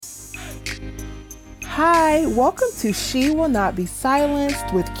Hi, welcome to She Will Not Be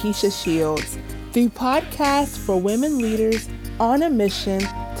Silenced with Keisha Shields, the podcast for women leaders on a mission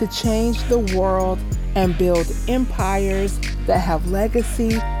to change the world and build empires that have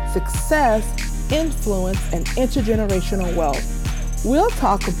legacy, success, influence, and intergenerational wealth. We'll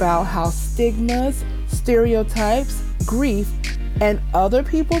talk about how stigmas, stereotypes, grief, and other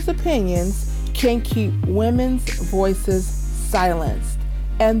people's opinions can keep women's voices silenced,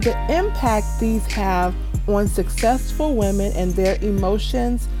 and the impact these have on successful women and their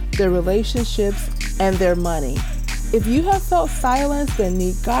emotions, their relationships, and their money. If you have felt silenced and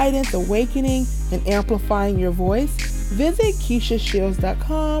need guidance, awakening, and amplifying your voice, visit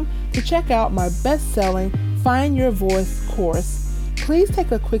KeishaShields.com to check out my best-selling Find Your Voice course. Please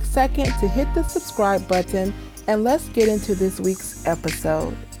take a quick second to hit the subscribe button, and let's get into this week's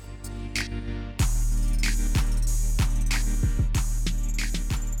episode.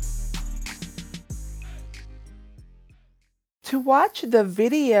 To watch the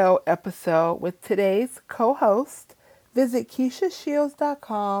video episode with today's co-host, visit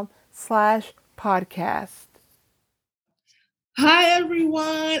KeishaShields.com/podcast. Hi,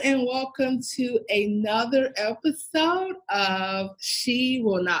 everyone, and welcome to another episode of She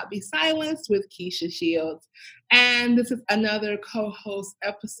Will Not Be Silenced with Keisha Shields. And this is another co-host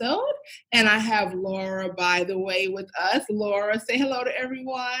episode, and I have Laura, by the way, with us. Laura, say hello to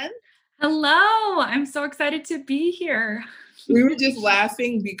everyone. Hello, I'm so excited to be here. We were just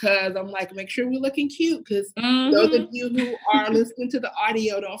laughing because I'm like, make sure we're looking cute, because those of you who are listening to the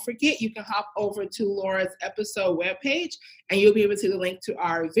audio, don't forget, you can hop over to Laura's episode webpage and you'll be able to see the link to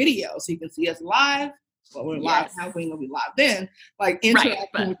our video. So you can see us live. Well, we're live now, we ain't gonna be live then, like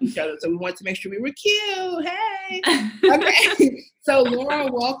interacting with each other. So we wanted to make sure we were cute. Hey. Okay. So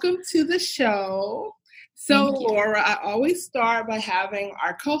Laura, welcome to the show. So Laura, I always start by having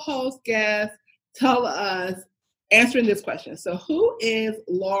our co-host guest tell us, answering this question. So who is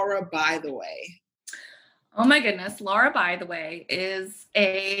Laura, by the way? Oh my goodness. Laura, by the way, is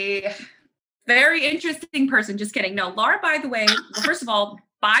a very interesting person. Just kidding. No, Laura, by the way, well, first of all,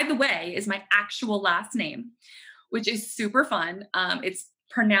 by the way is my actual last name, which is super fun. It's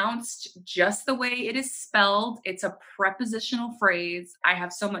pronounced just the way it is spelled. It's a prepositional phrase. I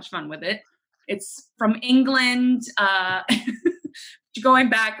have so much fun with it. It's from England, going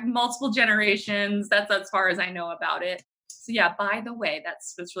back multiple generations. That's as far as I know about it. So yeah, by the way,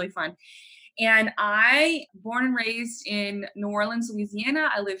 that's really fun. And I born and raised in New Orleans,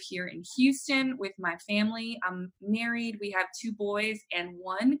 Louisiana. I live here in Houston with my family. I'm married. We have 2 boys and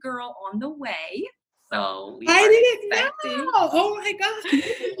 1 girl on the way. So I didn't know. Oh my gosh.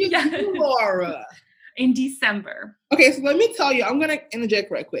 Yeah. Laura. In December. Okay, so let me tell you, I'm going to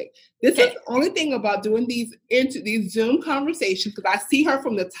interject right quick. This is the only thing about doing these Zoom conversations, because I see her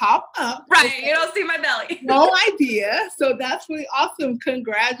from the top up. Right, okay? You don't see my belly. No idea. So that's really awesome.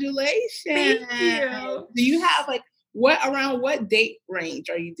 Congratulations. Thank you. Do you have around what date range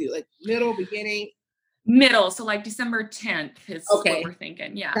are you do? Like middle, beginning? Middle, so like December 10th is what we're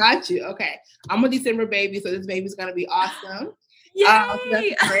thinking. Yeah. Got you. Okay. I'm a December baby, so this baby's going to be awesome. Yay! That's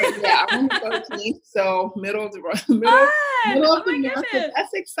great. Yeah, I'm on the 13th, so middle of the month.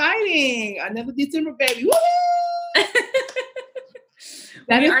 That's exciting. Another December baby. Woo!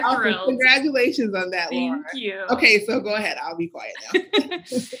 That is awesome. Thrilled. Congratulations on that, Laura. Thank you. Okay, so go ahead. I'll be quiet now.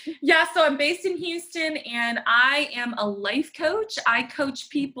 Yeah, so I'm based in Houston, and I am a life coach. I coach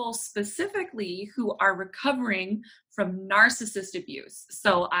people specifically who are recovering from narcissist abuse.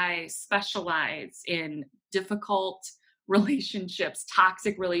 So I specialize in difficult relationships,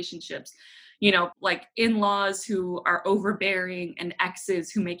 toxic relationships, like in-laws who are overbearing and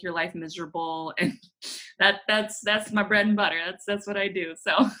exes who make your life miserable. And that's my bread and butter. That's what I do.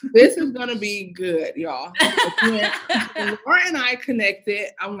 So this is going to be good, y'all. When Laura and I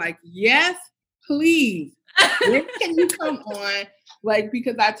connected, I'm like, yes, please. When can you come on?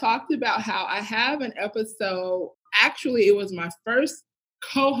 Because I talked about how I have an episode. Actually, it was my first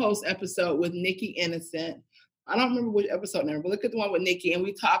co-host episode with Nikki Innocent. I don't remember which episode number, but look at the one with Nikki, and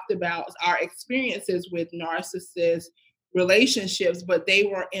we talked about our experiences with narcissist relationships, but they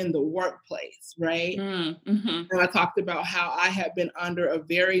were in the workplace, right? Mm-hmm. And I talked about how I had been under a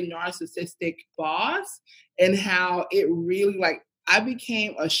very narcissistic boss and how it really, I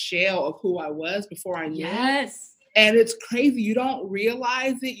became a shell of who I was before I knew. Yes. And it's crazy. You don't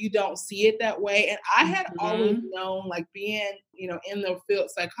realize it. You don't see it that way. And I had always known, being, in the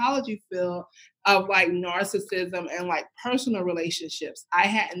psychology field of narcissism and personal relationships. I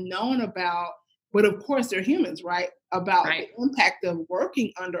hadn't known about, but of course they're humans, right? About the impact of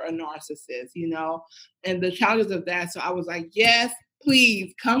working under a narcissist, and the challenges of that. So I was like, yes,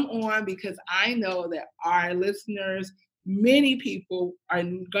 please come on, because I know that our listeners, many people are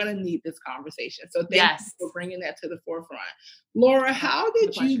going to need this conversation. So thank you Yes. for bringing that to the forefront. Laura, how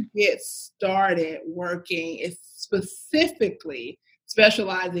did pleasure. you get started working specifically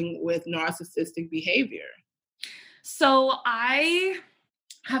specializing with narcissistic behavior? So I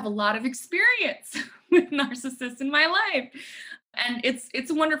have a lot of experience with narcissists in my life. And it's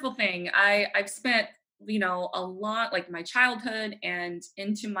a wonderful thing. I've spent, a lot, like my childhood and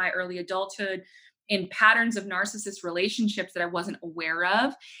into my early adulthood, in patterns of narcissist relationships that I wasn't aware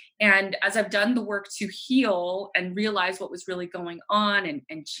of. And as I've done the work to heal and realize what was really going on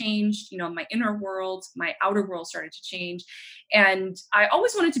and changed, my inner world, my outer world started to change. And I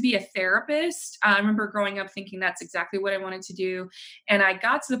always wanted to be a therapist. I remember growing up thinking that's exactly what I wanted to do. And I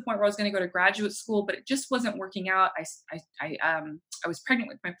got to the point where I was going to go to graduate school, but it just wasn't working out. I was pregnant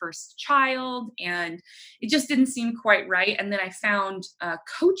with my first child, and it just didn't seem quite right. And then I found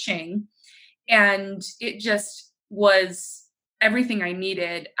coaching, and it just was everything I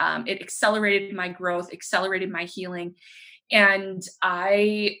needed. It accelerated my growth, accelerated my healing. And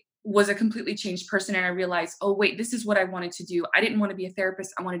I was a completely changed person. And I realized, oh, wait, this is what I wanted to do. I didn't want to be a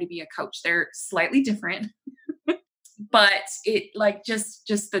therapist. I wanted to be a coach. They're slightly different. But it, like, just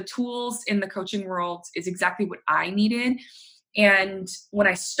the tools in the coaching world is exactly what I needed. And when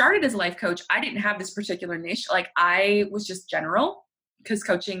I started as a life coach, I didn't have this particular niche. Like, I was just general, because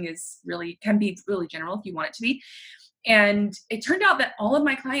coaching can be really general if you want it to be. And it turned out that all of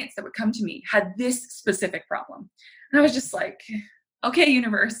my clients that would come to me had this specific problem. And I was just like, okay,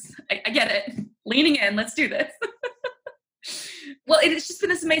 universe, I get it. Leaning in, let's do this. Well, it's just been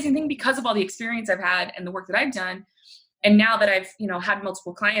this amazing thing because of all the experience I've had and the work that I've done. And now that I've, had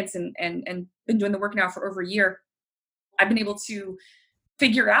multiple clients and been doing the work now for over a year, I've been able to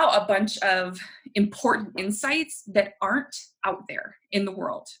figure out a bunch of important insights that aren't out there in the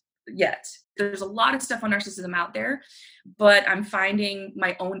world yet. There's a lot of stuff on narcissism out there, but I'm finding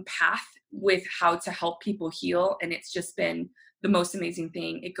my own path with how to help people heal. And it's just been the most amazing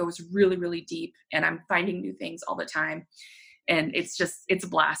thing. It goes really, really deep, and I'm finding new things all the time. And it's a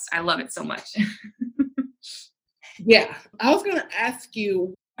blast. I love it so much. Yeah. I was going to ask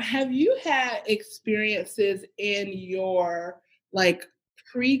you, have you had experiences in your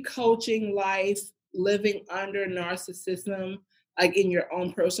pre-coaching life living under narcissism, like in your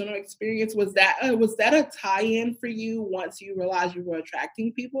own personal experience? Was that a tie-in for you once you realized you were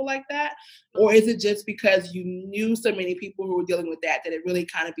attracting people like that? Or is it just because you knew so many people who were dealing with that it really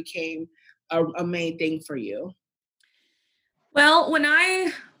kind of became a main thing for you? Well, when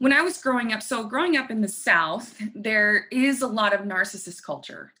I was growing up in the South, there is a lot of narcissist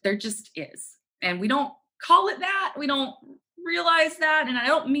culture. There just is. And we don't call it that. We don't realize that. And I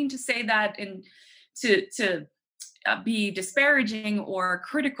don't mean to say that to be disparaging or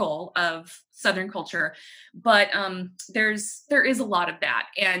critical of Southern culture, but there is a lot of that.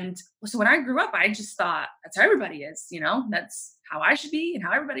 And so when I grew up, I just thought that's how everybody is, that's how I should be and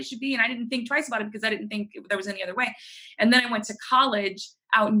how everybody should be. And I didn't think twice about it because I didn't think there was any other way. And then I went to college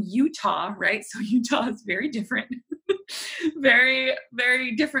out in Utah, right? So Utah is very different, very,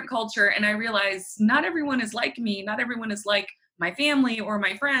 very different culture. And I realized not everyone is like me. Not everyone is like my family or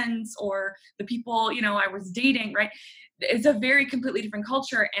my friends or the people, I was dating, right? It's a very completely different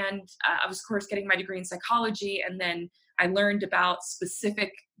culture. And I was, of course, getting my degree in psychology. And then I learned about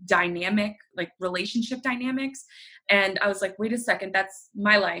specific dynamic, like relationship dynamics. And I was like, wait a second, that's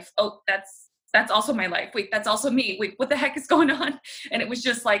my life. Oh, that's also my life. Wait, that's also me. Wait, what the heck is going on? And it was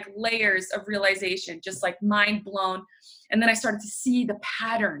just like layers of realization, just like mind blown. And then I started to see the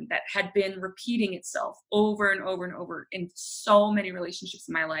pattern that had been repeating itself over and over and over in so many relationships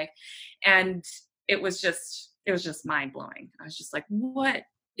in my life. And it was just mind blowing. I was just like, what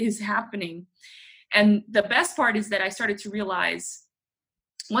is happening? And the best part is that I started to realize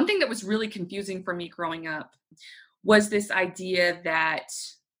one thing that was really confusing for me growing up was this idea that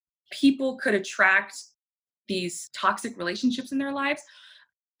people could attract these toxic relationships in their lives.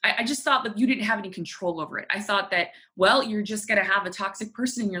 I just thought that you didn't have any control over it. I thought that, well, you're just going to have a toxic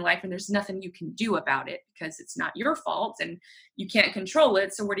person in your life and there's nothing you can do about it because it's not your fault and you can't control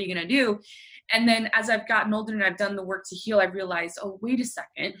it. So what are you going to do? And then as I've gotten older and I've done the work to heal, I realized, oh, wait a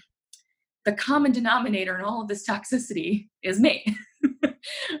second. The common denominator in all of this toxicity is me,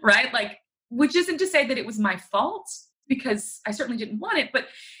 right? Like, which isn't to say that it was my fault because I certainly didn't want it, but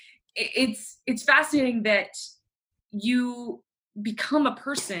it's fascinating that you become a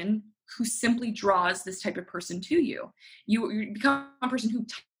person who simply draws this type of person to you. You become a person who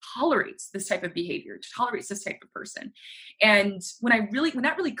tolerates this type of behavior, tolerates this type of person. And when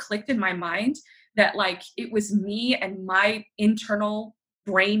that really clicked in my mind, that like it was me and my internal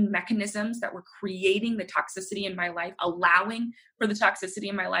brain mechanisms that were creating the toxicity in my life, allowing for the toxicity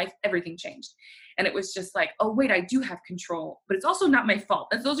in my life, everything changed. And it was just like, oh wait, I do have control, but it's also not my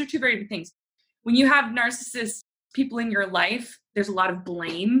fault. Those are two very different things. When you have narcissists, people in your life, there's a lot of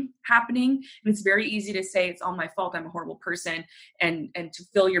blame happening. And it's very easy to say it's all my fault, I'm a horrible person, and to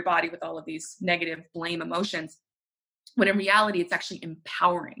fill your body with all of these negative blame emotions. When in reality, it's actually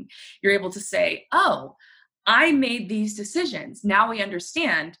empowering. You're able to say, oh, I made these decisions. Now we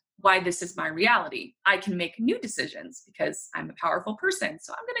understand why this is my reality. I can make new decisions because I'm a powerful person.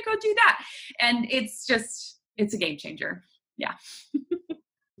 So I'm going to go do that. And it's a game changer. Yeah.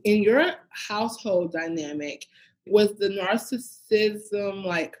 In your household dynamic, was the narcissism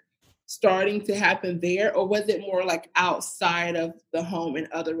like starting to happen there, or was it more like outside of the home and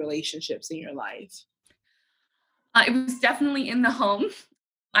other relationships in your life? It was definitely in the home.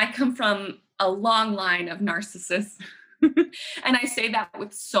 I come from a long line of narcissists. And I say that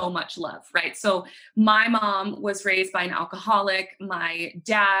with so much love, right? So my mom was raised by an alcoholic. My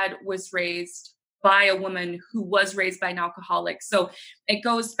dad was raised by a woman who was raised by an alcoholic. So it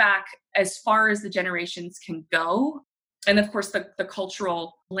goes back as far as the generations can go. And of course, the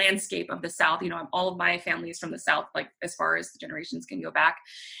cultural landscape of the South, all of my family is from the South, like as far as the generations can go back.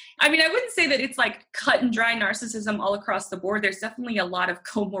 I mean, I wouldn't say that it's like cut and dry narcissism all across the board. There's definitely a lot of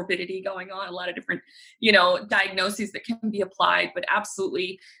comorbidity going on, a lot of different, diagnoses that can be applied. But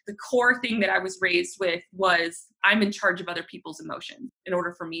absolutely, the core thing that I was raised with was I'm in charge of other people's emotions in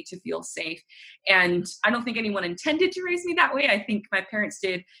order for me to feel safe. And I don't think anyone intended to raise me that way. I think my parents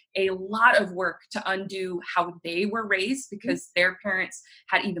did a lot of work to undo how they were raised because their parents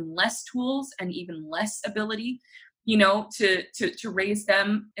had even less tools and even less ability to raise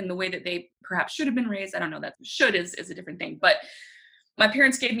them in the way that they perhaps should have been raised. I don't know, that should is a different thing. But my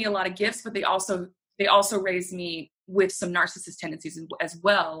parents gave me a lot of gifts, but they also raised me with some narcissist tendencies as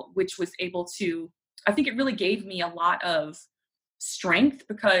well, which was able to, I think it really gave me a lot of strength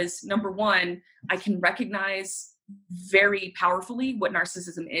because number one, I can recognize very powerfully what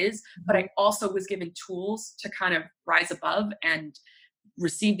narcissism is, but I also was given tools to kind of rise above and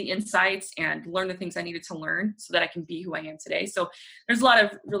receive the insights and learn the things I needed to learn so that I can be who I am today. So there's a lot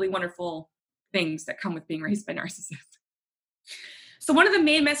of really wonderful things that come with being raised by narcissists. So one of the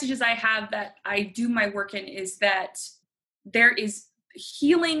main messages I have that I do my work in is that there is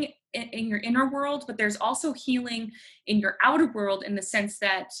healing in your inner world, but there's also healing in your outer world in the sense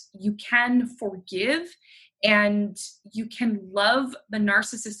that you can forgive and you can love the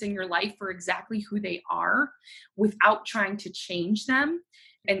narcissist in your life for exactly who they are without trying to change them,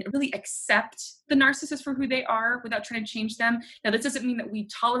 and really accept the narcissist for who they are without trying to change them. Now, this doesn't mean that we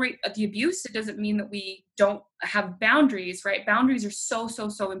tolerate the abuse. It doesn't mean that we don't have boundaries, right? Boundaries are so, so,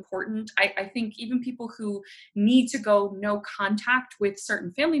 so important. I think even people who need to go no contact with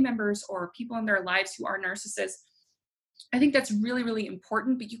certain family members or people in their lives who are narcissists, I think that's really, really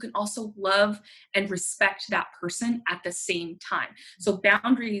important, but you can also love and respect that person at the same time. So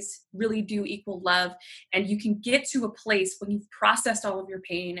boundaries really do equal love, and you can get to a place when you've processed all of your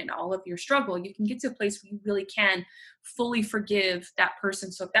pain and all of your struggle, you can get to a place where you really can fully forgive that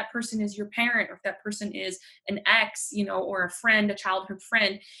person. So if that person is your parent, or if that person is an ex, or a friend, a childhood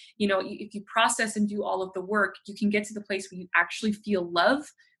friend, if you process and do all of the work, you can get to the place where you actually feel love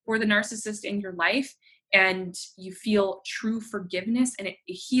for the narcissist in your life, and you feel true forgiveness, and it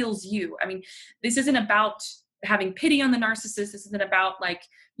heals you. I mean, this isn't about having pity on the narcissist. This isn't about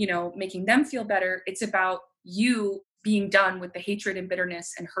making them feel better. It's about you being done with the hatred and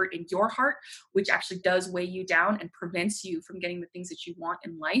bitterness and hurt in your heart, which actually does weigh you down and prevents you from getting the things that you want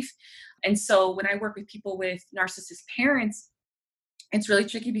in life. And so when I work with people with narcissist parents, it's really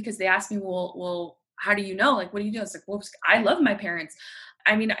tricky because they ask me, well, how do you know? Like, what do you do? It's like, well, I love my parents.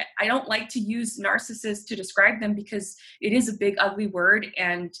 I mean, I don't like to use narcissists to describe them because it is a big, ugly word.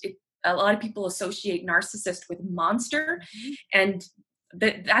 And a lot of people associate narcissist with monster. And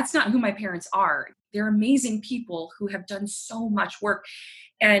that's not who my parents are. They're amazing people who have done so much work.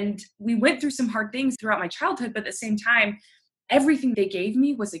 And we went through some hard things throughout my childhood, but at the same time, everything they gave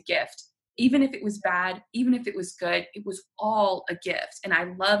me was a gift. Even if it was bad, even if it was good, it was all a gift. And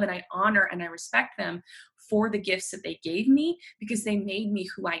I love and I honor and I respect them for the gifts that they gave me because they made me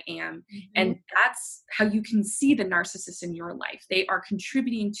who I am. Mm-hmm. And that's how you can see the narcissist in your life. They are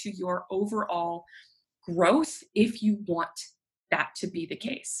contributing to your overall growth if you want that to be the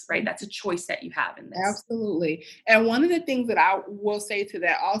case, right? That's a choice that you have in this. Absolutely. And one of the things that I will say to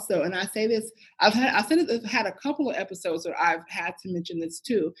that also, and I say this, I've had a couple of episodes where I've had to mention this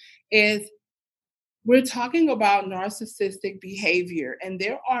too, is we're talking about narcissistic behavior, and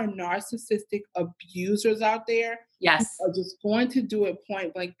there are narcissistic abusers out there who Yes. are just going to do it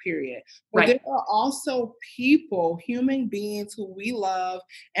point blank, period. But there Right. are also people, human beings who we love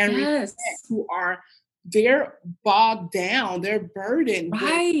and respect, Yes. who are they're bogged down, they're burdened with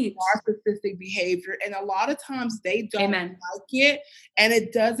Right. narcissistic behavior, and a lot of times they don't Amen. like it, and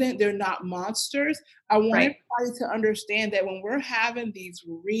it doesn't. They're not monsters. I want Right. everybody to understand that when we're having these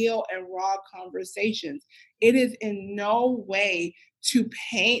real and raw conversations, it is in no way to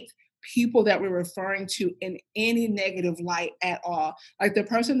paint people that we're referring to in any negative light at all. Like the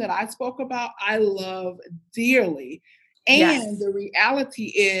person that I spoke about, I love dearly. And Yes. the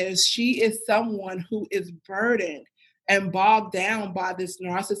reality is, she is someone who is burdened and bogged down by this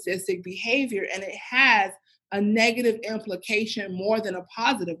narcissistic behavior, and it has a negative implication more than a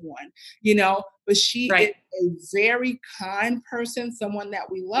positive one, you know. But she is Right. a very kind person, someone that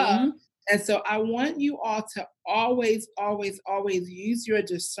we love. Mhm. And so I want you all to always, always, always use your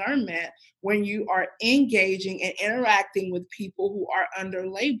discernment when you are engaging and interacting with people who are under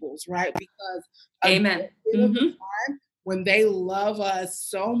labels, right? Because a good Amen. bit of the Mhm. time, when they love us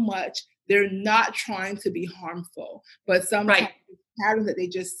so much, they're not trying to be harmful, but sometimes Right. it's patterns that they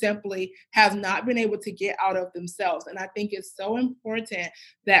just simply have not been able to get out of themselves. And I think it's so important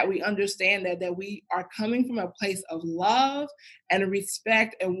that we understand that we are coming from a place of love and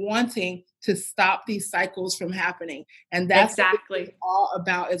respect and wanting to stop these cycles from happening. And that's what it's Exactly. all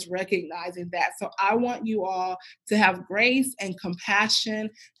about, is recognizing that. So I want you all to have grace and compassion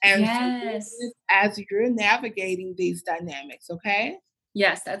and Yes. forgiveness as you're navigating these dynamics, okay?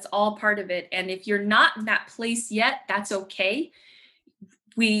 Yes, that's all part of it. And if you're not in that place yet, that's okay.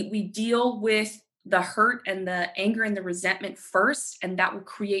 We deal with the hurt and the anger and the resentment first, and that will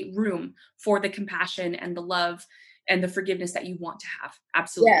create room for the compassion and the love and the forgiveness that you want to have. Yes,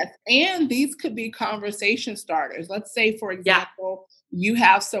 Absolutely. and these could be conversation starters. Let's say, for Yeah. example, you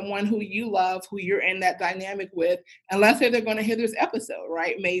have someone who you love, who you're in that dynamic with, and let's say they're gonna hear this episode,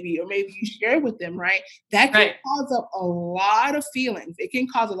 right? Maybe, or maybe you share with them, right? That can Right. cause up a lot of feelings. It can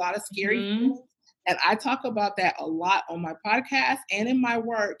cause a lot of scary Mhm. feelings, and I talk about that a lot on my podcast and in my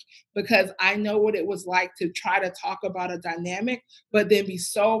work, because I know what it was like to try to talk about a dynamic, but then be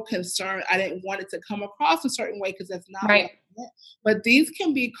so concerned I didn't want it to come across a certain way, because that's not what Right. I meant. But these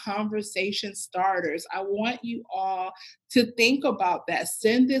can be conversation starters. I want you all to think about that.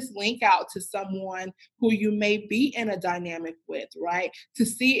 Send this link out to someone who you may be in a dynamic with, right? To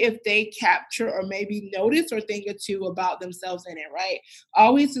see if they capture or maybe notice or think or two about themselves in it, right?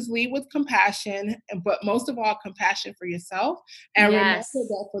 Always just lead with compassion, but most of all, compassion for yourself. And remember Yes.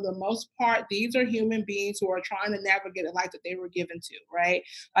 that for the most part, these are human beings who are trying to navigate a life that they were given to, right?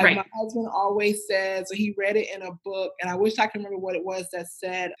 Like Right. my husband always says, or he read it in a book, and I wish I could remember what it was that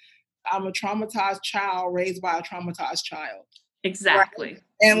said, I'm a traumatized child raised by a traumatized child, right? Exactly.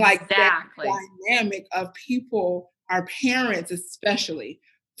 And like that Exactly. dynamic of people, our parents especially,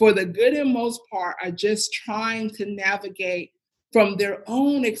 for the good and most part, are just trying to navigate from their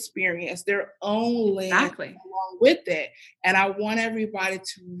own experience, their own lens Exactly. along with it. And I want everybody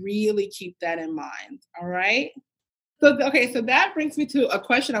to really keep that in mind. All right. So, okay, so that brings me to a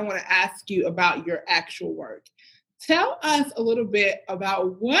question I want to ask you about your actual work. Tell us a little bit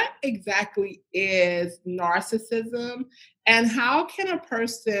about what exactly is narcissism, and how can a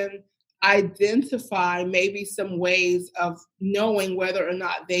person identify maybe some ways of knowing whether or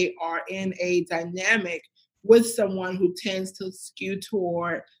not they are in a dynamic with someone who tends to skew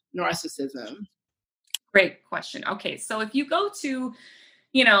toward narcissism? Great question. Okay. So if you go to,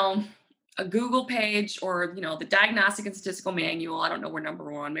 you know, a Google page or, the Diagnostic and Statistical Manual, I don't know where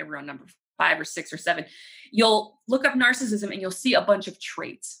number one, maybe we're on number 5 or 6 or 7, you'll look up narcissism and you'll see a bunch of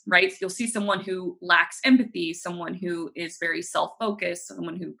traits, right? You'll see someone who lacks empathy, someone who is very self-focused,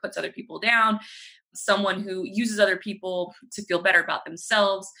 someone who puts other people down, someone who uses other people to feel better about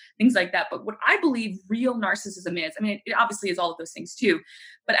themselves, things like that. But what I believe real narcissism is, I mean, it obviously is all of those things too,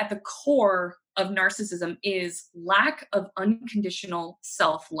 but at the core of narcissism is lack of unconditional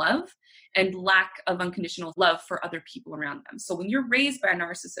self-love and lack of unconditional love for other people around them. So when you're raised by a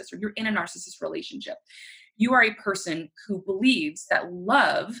narcissist or you're in a narcissist relationship, you are a person who believes that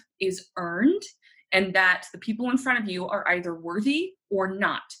love is earned and that the people in front of you are either worthy or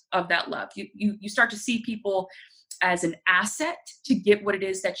not of that love. You start to see people as an asset to get what it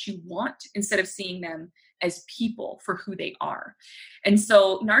is that you want, instead of seeing them as people for who they are. And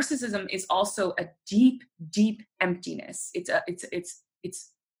so narcissism is also a deep, deep emptiness.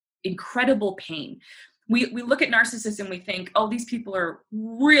 It's incredible pain. We look at narcissists and we think, oh, these people are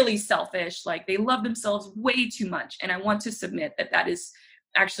really selfish, like they love themselves way too much. And I want to submit that that is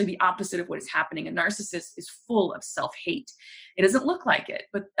actually the opposite of what is happening. A narcissist is full of self-hate. It doesn't look like it,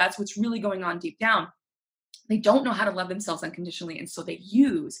 but that's what's really going on deep down. They don't know how to love themselves unconditionally. And so they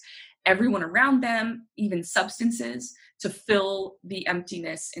use everyone around them, even substances, to fill the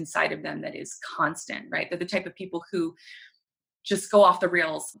emptiness inside of them that is constant, right? They're the type of people who just go off the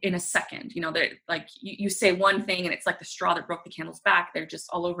rails in a second. You know, they're like, you say one thing and it's like the straw that broke the camel's back. They're just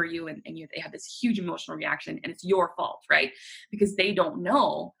all over you, and they have this huge emotional reaction, and it's your fault, right? Because they don't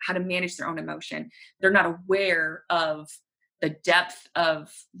know how to manage their own emotion. They're not aware of the depth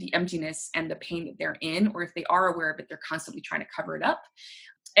of the emptiness and the pain that they're in, or if they are aware of it, they're constantly trying to cover it up.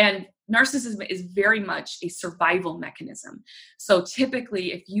 And narcissism is very much a survival mechanism. So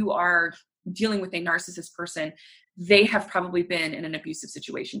typically, if you are dealing with a narcissist person, they have probably been in an abusive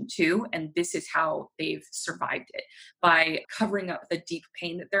situation too. And this is how they've survived it, by covering up the deep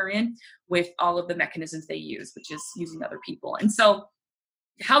pain that they're in with all of the mechanisms they use, which is using other people. And so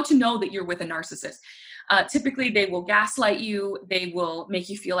how to know that you're with a narcissist? Typically, they will gaslight you. They will make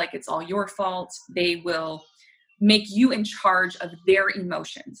you feel like it's all your fault. They will make you in charge of their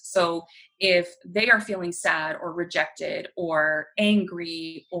emotions. So if they are feeling sad or rejected or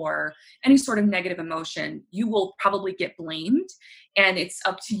angry or any sort of negative emotion, you will probably get blamed, and it's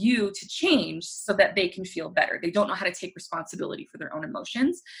up to you to change so that they can feel better. They don't know how to take responsibility for their own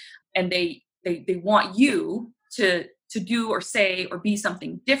emotions, and they want you to do or say or be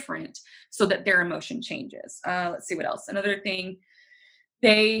something different so that their emotion changes. Let's see what else. Another thing,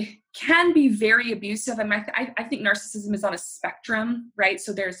 they can be very abusive. And I think narcissism is on a spectrum, right?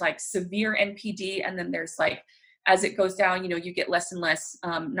 So there's like severe NPD, and then there's like, as it goes down, you get less and less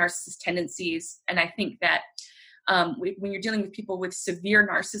narcissist tendencies. And I think that when you're dealing with people with severe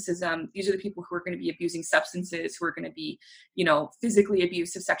narcissism, these are the people who are going to be abusing substances, who are going to be, physically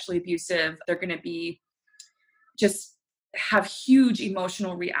abusive, sexually abusive. They're going to be just have huge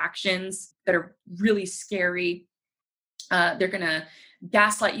emotional reactions that are really scary. They're going to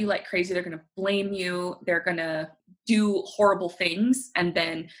gaslight you like crazy. They're going to blame you. They're going to do horrible things and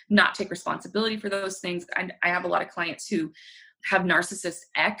then not take responsibility for those things. And I have a lot of clients who have narcissist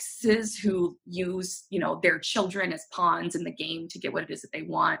exes who use, their children as pawns in the game to get what it is that they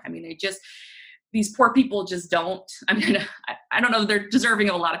want. I mean, these poor people just don't, I don't know, they're deserving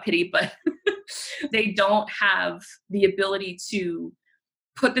of a lot of pity, but they don't have the ability to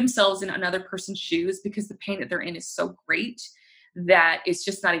put themselves in another person's shoes, because the pain that they're in is so great that it's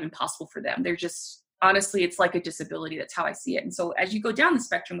just not even possible for them. They're just, honestly, it's like a disability. That's how I see it. And so as you go down the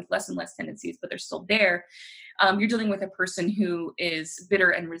spectrum with less and less tendencies, but they're still there, you're dealing with a person who is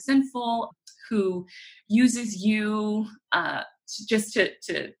bitter and resentful, who uses you just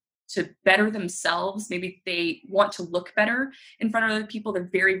to better themselves. Maybe they want to look better in front of other people. They're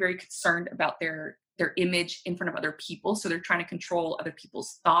very, very concerned about their image in front of other people. So they're trying to control other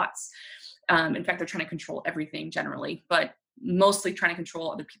people's thoughts. In fact, they're trying to control everything generally, but mostly trying to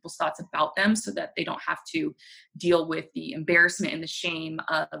control other people's thoughts about them so that they don't have to deal with the embarrassment and the shame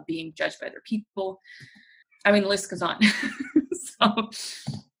of being judged by other people. I mean, the list goes on. But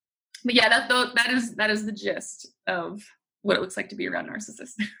yeah, that is the gist of what it looks like to be around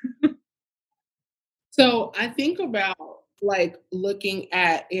narcissists. So I think about like looking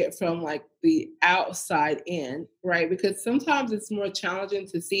at it from like the outside in, right? Because sometimes it's more challenging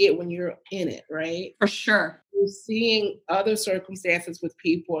to see it when you're in it, right? For sure. You're seeing other circumstances with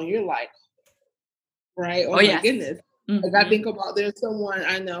people and you're like, right? Oh my yes. goodness. Mm-hmm. Like I think about, there's someone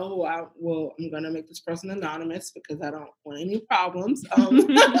I know who I'm going to make this person anonymous because I don't want any problems.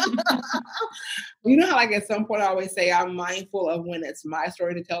 You know how like at some point I always say I'm mindful of when it's my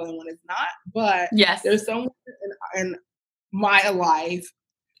story to tell and when it's not. But yes, there's someone in my life,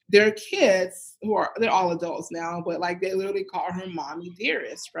 they're kids they're all adults now, but like they literally call her mommy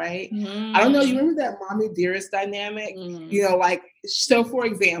dearest, right? I don't know, you remember that mommy dearest dynamic? Like, so for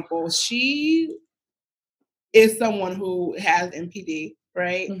example, she is someone who has NPD,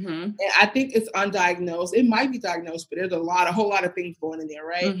 right? And I think it's undiagnosed. It might be diagnosed, but there's a whole lot of things going in there,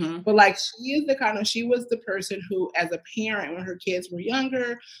 right? But like she was the person who, as a parent, when her kids were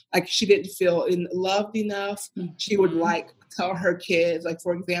younger, like she didn't feel loved enough. She would like tell her kids, like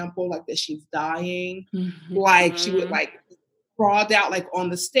for example, like that she's dying. Like she would like crawled out like on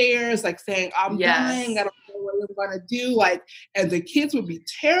the stairs, like saying, I'm dying, I don't know what I'm gonna do. Like, and the kids would be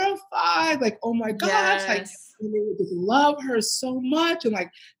terrified, like, oh my gosh, like, Yes. and they would just love her so much, and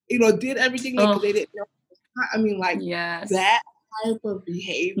like, did everything like because Oh, they didn't know. I mean, like yes. that type of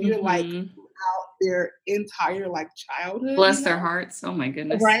behavior, like Hmm. throughout their entire like childhood, Bless their hearts. Oh my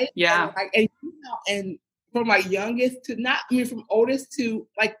goodness. right? And Yeah. like, and from my youngest to not, I mean, from oldest to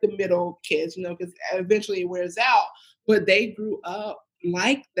like the middle kids, because eventually it wears out, but they grew up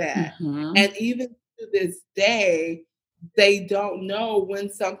like that. Hmm. And even to this day, they don't know when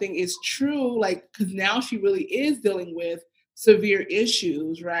something is true, like, because now she really is dealing with severe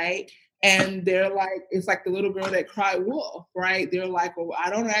issues, right? And they're like, it's like the little girl that cried wolf, right? They're like, well, I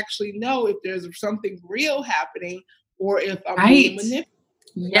don't actually know if there's something real happening or if I'm being Right.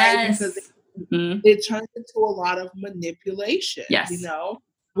 manipulated, right? Because Yes. Hmm. it turns into a lot of manipulation, Yes.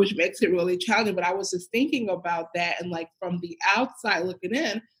 which makes it really challenging. But I was just thinking about that, and like from the outside looking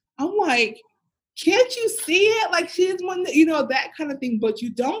in, I'm like, can't you see it? Like she's one, that kind of thing, but you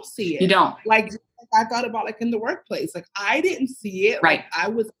don't see You it. don't. Like I thought about like in the workplace, like I didn't see it, Right. like I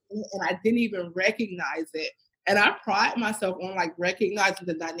was, and I didn't even recognize it. And I pride myself on like recognizing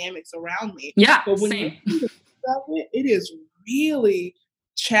the dynamics around me. Yeah. But when Same. you're of it, it is really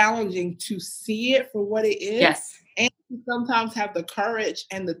challenging to see it for what it is, Yes. and to sometimes have the courage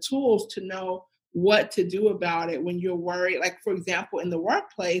and the tools to know what to do about it when you're worried. Like, for example, in the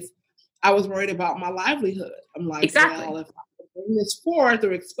workplace, I was worried about my livelihood. I'm like, well, Exactly. if I bring this forth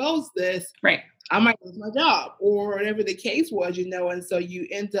or expose this, Right. I might lose my job or whatever the case was, and so you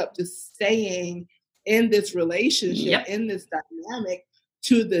end up just staying in this relationship, Yep. in this dynamic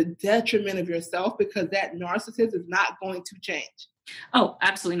to the detriment of yourself because that narcissist is not going to change. Oh,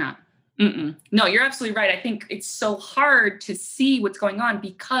 absolutely not. Mm-mm. No, you're absolutely right. I think it's so hard to see what's going on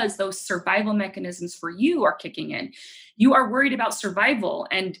because those survival mechanisms for you are kicking in. You are worried about survival.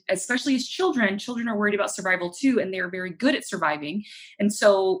 And especially as children are worried about survival too. And they're very good at surviving. And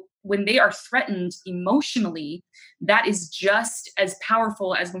so when they are threatened emotionally, that is just as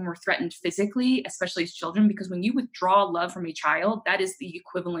powerful as when we're threatened physically, especially as children, because when you withdraw love from a child, that is the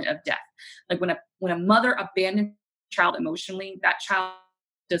equivalent of death. Like when a mother abandons a child emotionally, that child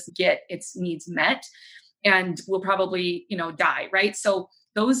doesn't get its needs met and will probably die, right? So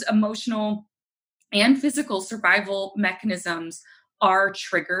those emotional and physical survival mechanisms are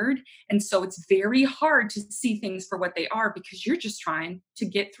triggered, and so it's very hard to see things for what they are because you're just trying to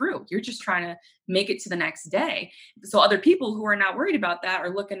get through, you're just trying to make it to the next day. So other people who are not worried about that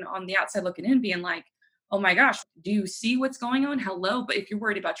are looking on the outside looking in being like, oh my gosh, do you see what's going on? Hello. But if you're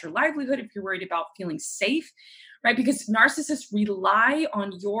worried about your livelihood, if you're worried about feeling safe, right? Because narcissists rely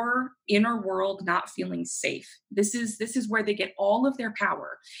on your inner world not feeling safe. This is where they get all of their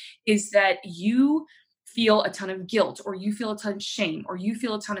power, is that you feel a ton of guilt, or you feel a ton of shame, or you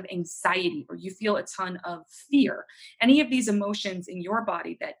feel a ton of anxiety, or you feel a ton of fear. Any of these emotions in your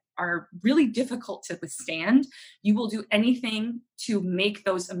body that are really difficult to withstand, you will do anything to make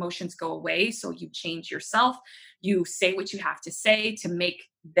those emotions go away. So you change yourself, you say what you have to say to make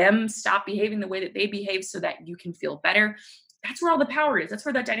them stop behaving the way that they behave so that you can feel better. That's where all the power is. That's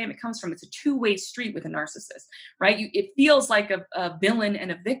where that dynamic comes from. It's a two-way street with a narcissist, right? It feels like a villain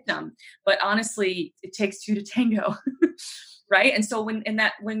and a victim, but honestly, it takes two to tango, right? And so when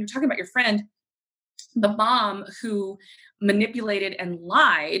you're talking about your friend, the mom who manipulated and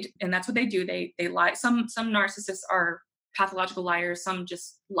lied, and that's what they do. They lie. Some narcissists are pathological liars. Some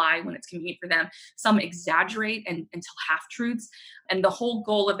just lie when it's convenient for them. Some exaggerate and tell half truths. And the whole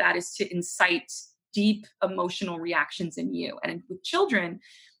goal of that is to incite deep emotional reactions in you. And with children,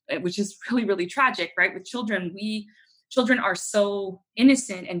 which is really, really tragic, right? With children are so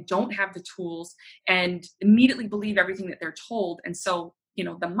innocent and don't have the tools and immediately believe everything that they're told. And so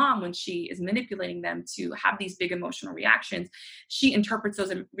the mom, when she is manipulating them to have these big emotional reactions, she interprets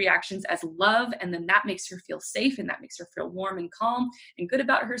those reactions as love. And then that makes her feel safe, and that makes her feel warm and calm and good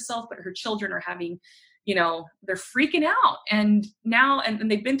about herself. But her children are having, they're freaking out. And now,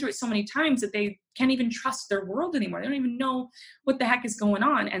 and they've been through it so many times that they can't even trust their world anymore. They don't even know what the heck is going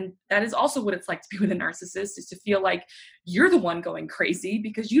on. And that is also what it's like to be with a narcissist, is to feel like you're the one going crazy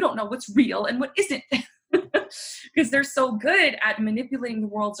because you don't know what's real and what isn't. Because they're so good at manipulating the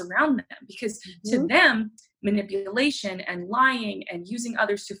worlds around them, because to them, manipulation and lying and using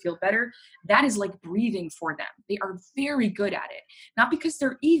others to feel better, that is like breathing for them. They are very good at it, not because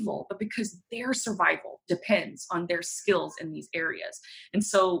they're evil, but because their survival depends on their skills in these areas. And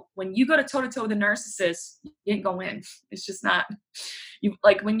so when you go to toe to toe with a narcissist, you ain't gonna win. It's just not. You,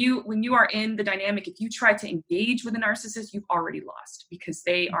 like when you are in the dynamic, if you try to engage with a narcissist, you've already lost, because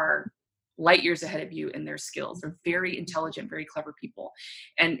they are light years ahead of you in their skills. They're very intelligent, very clever people.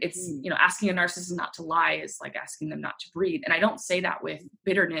 And it's, asking a narcissist not to lie is like asking them not to breathe. And I don't say that with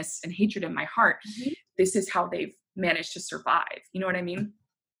bitterness and hatred in my heart. This is how they've managed to survive. You know what I mean?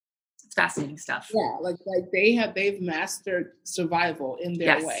 It's fascinating stuff. Yeah, like they've mastered survival in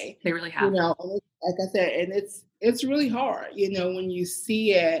their way. They really have. And like I said, and it's really hard, when you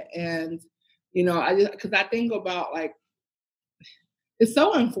see it, and because I think about, like, it's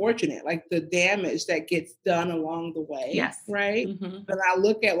so unfortunate, like the damage that gets done along the way. Yes. Right. But I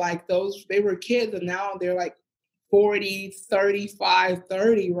look at, like, they were kids and now they're like 40, 35,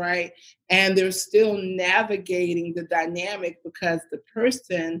 30, right? And they're still navigating the dynamic because the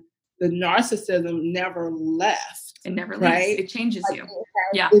narcissism never left. It never leaves. Right? It changes you.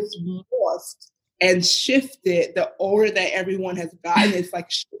 It's morphed and shifted the older that everyone has gotten. It's like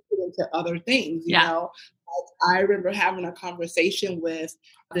shifted into other things, you know? Like, I remember having a conversation with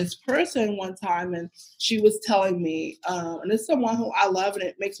this person one time, and she was telling me, and it's someone who I love, and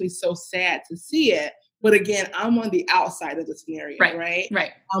it makes me so sad to see it. But again, I'm on the outside of the scenario, right?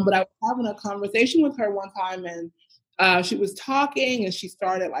 But I was having a conversation with her one time, and she was talking, and she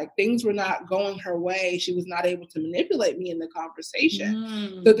started, like, things were not going her way. She was not able to manipulate me in the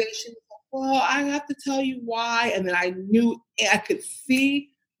conversation. So then she was like, well, I have to tell you why. And then I knew, I could see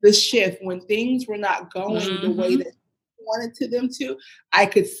the shift when things were not going the way that she wanted them to. I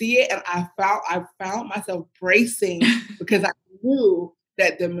could see it, and I found myself bracing because I knew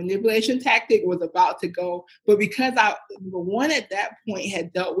that the manipulation tactic was about to go. But because I, number one, at that point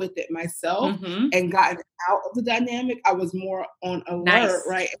had dealt with it myself and gotten out of the dynamic, I was more on alert,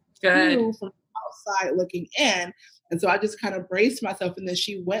 right? Good. From outside looking in. And so I just kind of braced myself. And then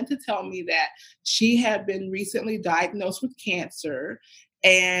she went to tell me that she had been recently diagnosed with cancer,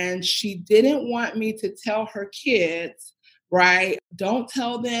 and she didn't want me to tell her kids, right? Don't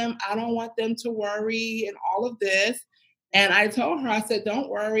tell them. I don't want them to worry and all of this. And I told her, I said, don't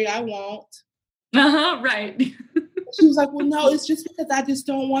worry, I won't. Right. She was like, well, no, it's just because I just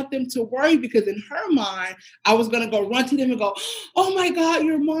don't want them to worry, because in her mind, I was going to go run to them and go, oh my God,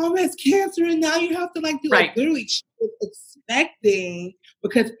 your mom has cancer and now you have to, like, do like, literally, she was expecting,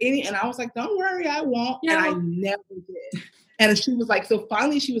 and I was like, don't worry, I won't. And I never did. And she was like, so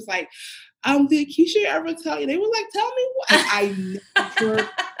finally she was like, did Keisha ever tell you? They were like, tell me what? I never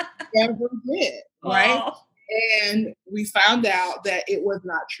ever did, right? Oh. And we found out that it was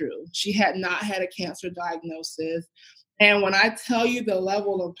not true. She had not had a cancer diagnosis. And when I tell you the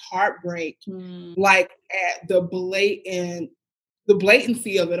level of heartbreak, like at the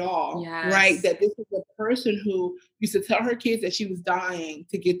blatancy of it all, right? That this is a person who used to tell her kids that she was dying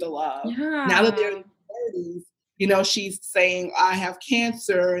to get the love. Now that they're in their 30s, she's saying, I have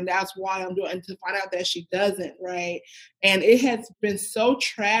cancer and that's why I'm doing, and to find out that she doesn't, right? And it has been so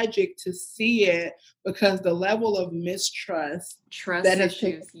tragic to see it, because the level of mistrust, trust that has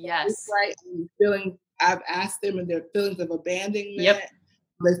issues, right? And feeling, I've asked them, and their feelings of abandonment,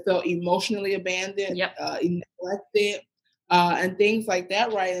 they felt emotionally abandoned, neglected, and things like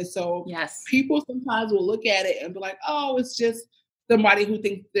that, right? And so people sometimes will look at it and be like, oh, it's just somebody who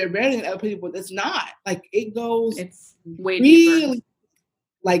thinks they're better than other people. It's not. Like, it goes, it's way really deeper.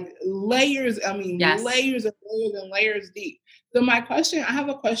 Like layers, layers and layers and layers deep. So I have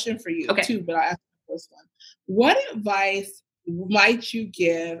a question for you too, but I'll ask the first one. What advice might you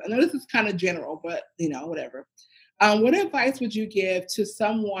give? I know this is kind of general, but whatever. What advice would you give to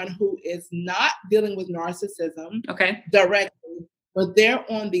someone who is not dealing with narcissism directly, but they're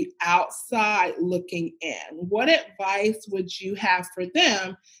on the outside looking in? What advice would you have for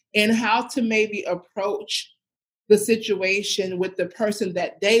them in how to maybe approach the situation with the person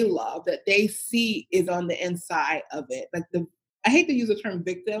that they love, that they see is on the inside of it? Like, I hate to use the term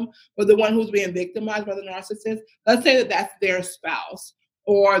victim, but the one who's being victimized by the narcissist, let's say that that's their spouse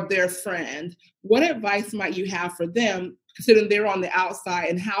or their friend. What advice might you have for them, considering they're on the outside,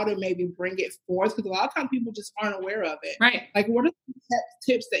 and how to maybe bring it forth? Because a lot of times people just aren't aware of it. Right. Like, what are the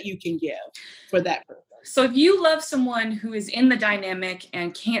tips that you can give for that person? So if you love someone who is in the dynamic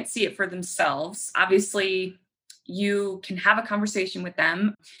and can't see it for themselves, obviously you can have a conversation with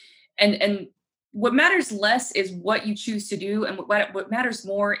them. And what matters less is what you choose to do. And what matters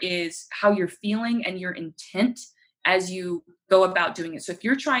more is how you're feeling and your intent as you go about doing it. So if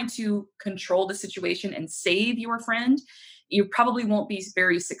you're trying to control the situation and save your friend, you probably won't be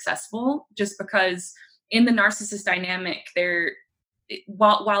very successful, just because in the narcissist dynamic,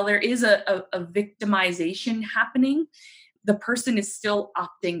 while there is a victimization happening, the person is still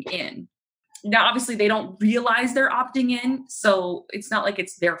opting in. Now, obviously, they don't realize they're opting in, so it's not like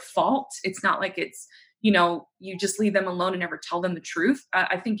it's their fault. It's not like it's you just leave them alone and never tell them the truth.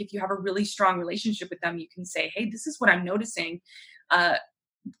 I think if you have a really strong relationship with them, you can say, hey, this is what I'm noticing. Uh,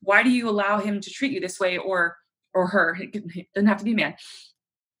 why do you allow him to treat you this way, or her? It doesn't have to be a man.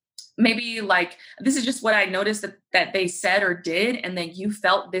 Maybe like, this is just what I noticed that they said or did, and then you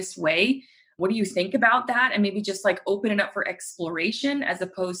felt this way. What do you think about that? And maybe just like open it up for exploration, as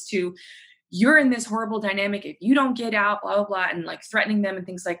opposed to, you're in this horrible dynamic if you don't get out, blah, blah, blah, and like threatening them and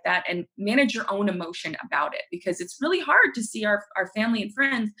things like that. And manage your own emotion about it, because it's really hard to see our family and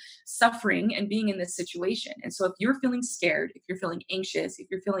friends suffering and being in this situation. And so if you're feeling scared, if you're feeling anxious, if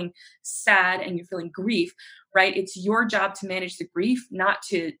you're feeling sad and you're feeling grief, right, it's your job to manage the grief, not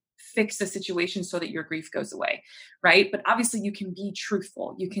to fix the situation so that your grief goes away, right? But obviously you can be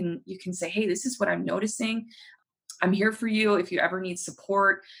truthful. You can say, hey, this is what I'm noticing. I'm here for you if you ever need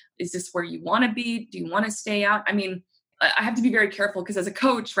support. Is this where you want to be? Do you want to stay out? I mean, I have to be very careful, because as a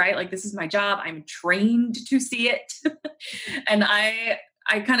coach, right, like this is my job. I'm trained to see it. And I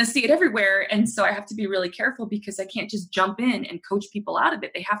kind of see it everywhere. And so I have to be really careful, because I can't just jump in and coach people out of it.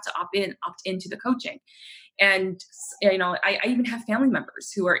 They have to opt into the coaching. And, I even have family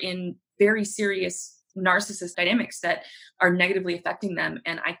members who are in very serious narcissist dynamics that are negatively affecting them.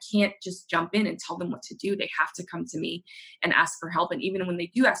 And I can't just jump in and tell them what to do. They have to come to me and ask for help. And even when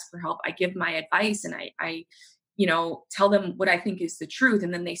they do ask for help, I give my advice, and I tell them what I think is the truth.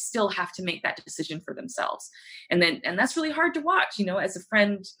 And then they still have to make that decision for themselves. And that's really hard to watch, as a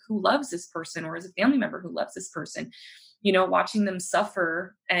friend who loves this person, or as a family member who loves this person, watching them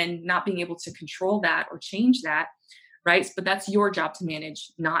suffer and not being able to control that or change that. Right. But that's your job to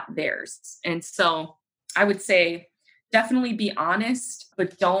manage, not theirs. And so I would say definitely be honest,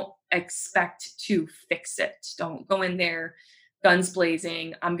 but don't expect to fix it. Don't go in there guns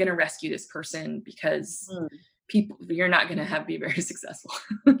blazing. I'm going to rescue this person, because you're not going to be very successful.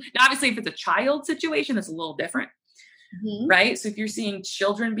 Now, obviously, if it's a child situation, it's a little different. Right. So if you're seeing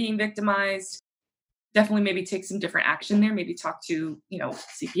children being victimized, definitely maybe take some different action there. Maybe talk to,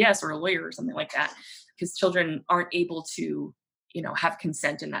 CPS or a lawyer or something like that, because children aren't able to, have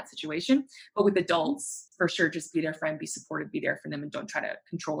consent in that situation. But with adults, for sure, just be their friend, be supportive, be there for them, and don't try to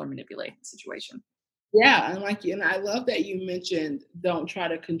control or manipulate the situation. Yeah. And I love that you mentioned don't try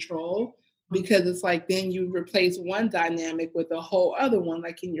to control, because it's like, then you replace one dynamic with a whole other one,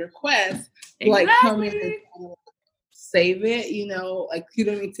 like in your quest, like come in and save it, like you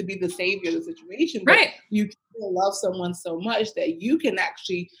don't need to be the savior of the situation, but you can love someone so much that you can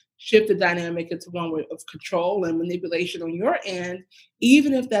actually shift the dynamic into one of control and manipulation on your end,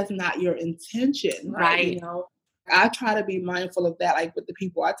 even if that's not your intention, right? I try to be mindful of that, like with the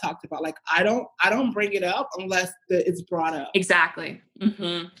people I talked about. Like I don't bring it up unless it's brought up. Exactly.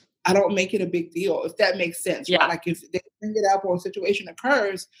 Mm-hmm. I don't make it a big deal, if that makes sense. Yeah. Right? Like if they bring it up or a situation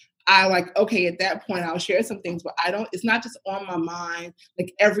occurs, I like, okay, at that point I'll share some things, but it's not just on my mind,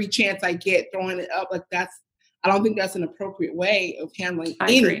 like every chance I get throwing it up. Like I don't think that's an appropriate way of handling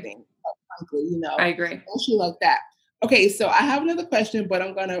anything. Frankly, I agree. Especially like that. Okay, so I have another question, but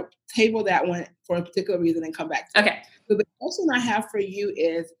I'm going to table that one for a particular reason and come back to it. So the question I have for you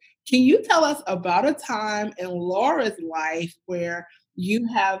is, can you tell us about a time in Laura's life where you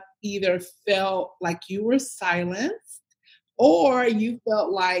have either felt like you were silenced, or you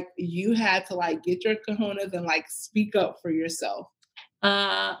felt like you had to like get your cojones and like speak up for yourself?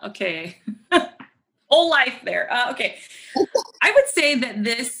 Okay. Whole life there. Okay. I would say that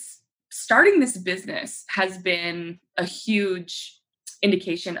starting this business has been a huge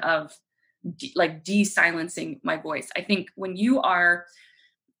indication of de-silencing my voice. I think when you are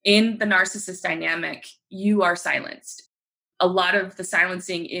in the narcissist dynamic, you are silenced. A lot of the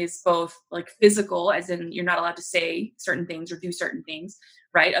silencing is both like physical, as in you're not allowed to say certain things or do certain things,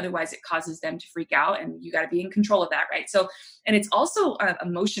 right? Otherwise it causes them to freak out, and you got to be in control of that, right? So, and it's also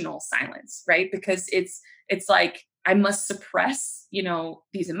emotional silence, right? Because it's like, I must suppress,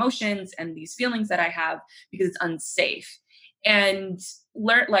 these emotions and these feelings that I have, because it's unsafe. And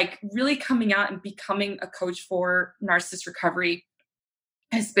really coming out and becoming a coach for narcissist recovery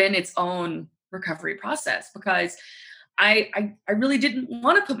has been its own recovery process, because I really didn't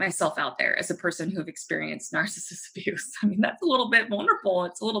want to put myself out there as a person who have experienced narcissist abuse. I mean, that's a little bit vulnerable.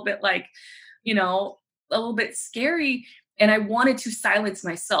 It's a little bit like, a little bit scary. And I wanted to silence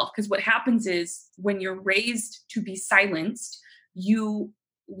myself, because what happens is when you're raised to be silenced, you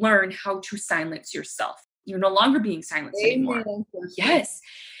learn how to silence yourself. You're no longer being silenced anymore. Yes,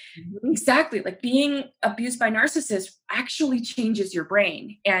 exactly. Like being abused by narcissists actually changes your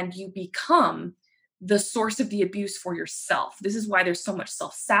brain, and you become the source of the abuse for yourself. This is why there's so much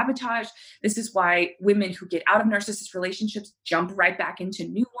self-sabotage. This is why women who get out of narcissist relationships jump right back into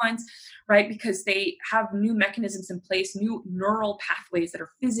new ones, right? Because they have new mechanisms in place, new neural pathways that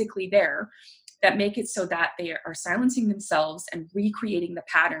are physically there that make it so that they are silencing themselves and recreating the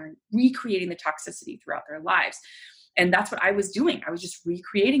pattern, recreating the toxicity throughout their lives. And that's what I was doing. I was just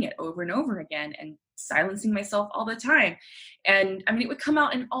recreating it over and over again and silencing myself all the time. And I mean, it would come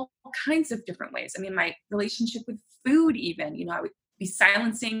out in all kinds of different ways. I mean, my relationship with food, even, you know, I would be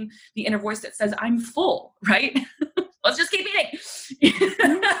silencing the inner voice that says, I'm full, right? Let's just keep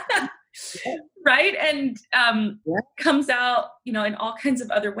eating. Right. And comes out, you know, in all kinds of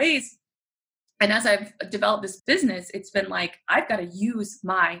other ways. And as I've developed this business, it's been like, I've got to use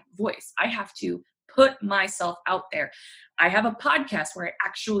my voice. I have to put myself out there. I have a podcast where I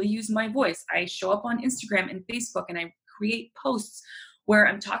actually use my voice. I show up on Instagram and Facebook and I create posts where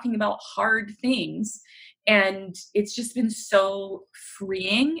I'm talking about hard things. And it's just been so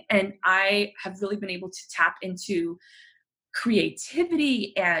freeing. And I have really been able to tap into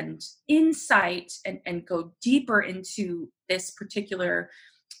creativity and insight and go deeper into this particular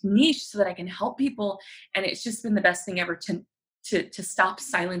niche so that I can help people. And it's just been the best thing ever to stop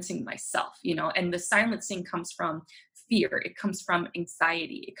silencing myself, you know. And the silencing comes from fear. It comes from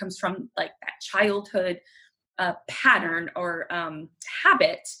anxiety. It comes from like that childhood pattern or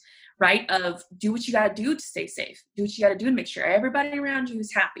habit, right? Of do what you got to do to stay safe. Do what you got to do to make sure everybody around you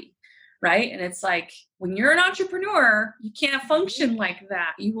is happy, right? And it's like, when you're an entrepreneur, you can't function like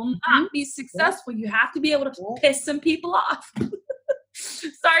that. You will not be successful. You have to be able to piss some people off.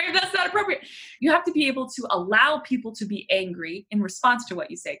 Sorry if that's not appropriate. You have to be able to allow people to be angry in response to what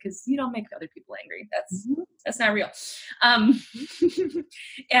you say, because you don't make other people angry. That's not real.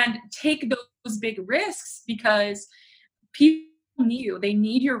 And take those big risks, because people need you. They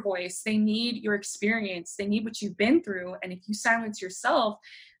need your voice. They need your experience. They need what you've been through. And if you silence yourself,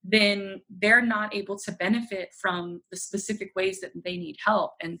 then they're not able to benefit from the specific ways that they need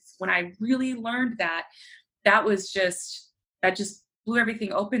help. And when I really learned that, that just blew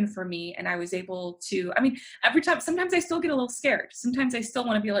everything open for me. And I was able to, I mean, every time, sometimes I still get a little scared. Sometimes I still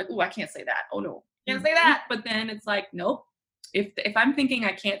want to be like, oh, I can't say that. Oh no, can't say that. But then it's like, nope. If I'm thinking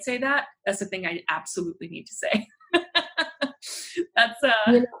I can't say that, that's the thing I absolutely need to say. That's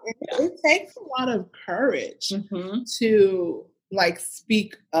it takes a lot of courage to like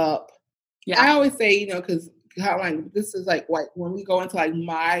speak up. I always say, you know, because like this is like when we go into like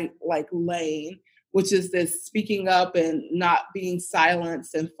my like lane, which is this speaking up and not being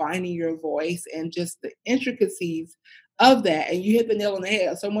silenced and finding your voice and just the intricacies of that. And you hit the nail on the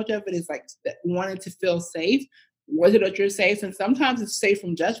head. So much of it is like wanting to feel safe. Was it that you're safe? And sometimes it's safe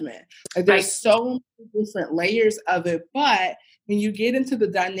from judgment. Like there's so many different layers of it. But when you get into the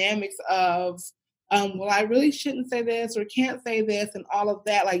dynamics of, well, I really shouldn't say this or can't say this and all of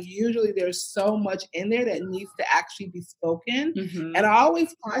that, like usually there's so much in there that needs to actually be spoken. And I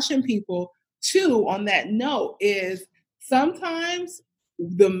always caution people too, on that note, is sometimes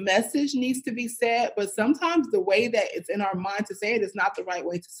the message needs to be said, but sometimes the way that it's in our mind to say it is not the right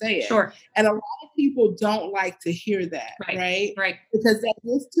way to say it. Sure. And a lot of people don't like to hear that, right? Because that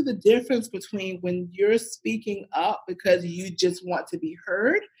gets to the difference between when you're speaking up because you just want to be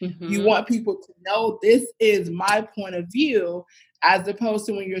heard, you want people to know this is my point of view, as opposed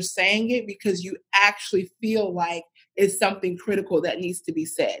to when you're saying it because you actually feel like it's something critical that needs to be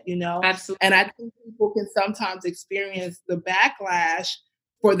said, you know? Absolutely. And I think people can sometimes experience the backlash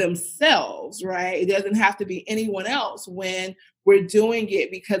for themselves, right? It doesn't have to be anyone else when we're doing it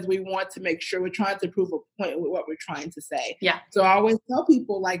because we want to make sure we're trying to prove a point with what we're trying to say. Yeah. So I always tell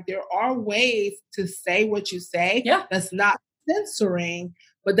people, like, there are ways to say what you say that's not censoring,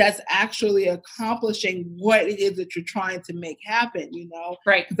 but that's actually accomplishing what it is that you're trying to make happen, you know?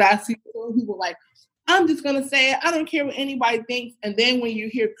 Right. Because I see people like, I'm just going to say it. I don't care what anybody thinks. And then when you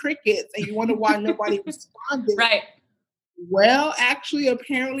hear crickets and you wonder why nobody responded. Right. Well, actually,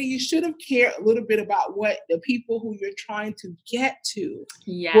 apparently you should have cared a little bit about what the people who you're trying to get to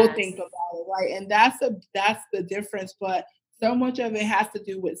will think about it, right? And that's the difference. But so much of it has to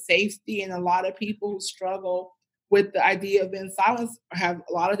do with safety, and a lot of people who struggle with the idea of being silenced a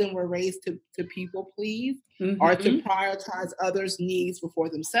lot of them were raised to people please or to prioritize others' needs before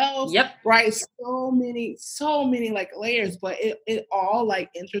themselves. Right. So many like layers, but it all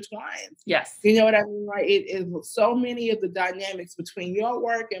like intertwines. Yes. You know what I mean? Right. It is so many of the dynamics between your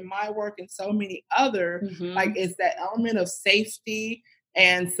work and my work and so many other, like it's that element of safety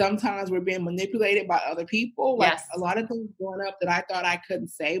And sometimes we're being manipulated by other people. Like Yes. a lot of things growing up that I thought I couldn't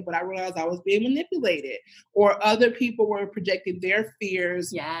say, but I realized I was being manipulated. Or other people were projecting their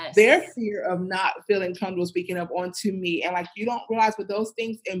fears, Yes. their fear of not feeling comfortable speaking up onto me. And like you don't realize with those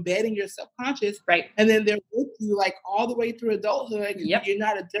things embed in your subconscious. Right. And then they're with you like all the way through adulthood. Yep. You're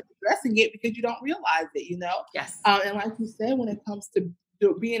not addressing it because you don't realize it, you know? Yes. And like you said, when it comes to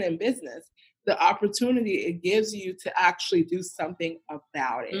being in business, the opportunity it gives you to actually do something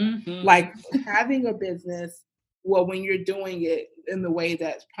about it. Mhm. Like having a business, well, when you're doing it in the way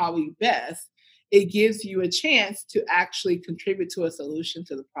that's probably best, it gives you a chance to actually contribute to a solution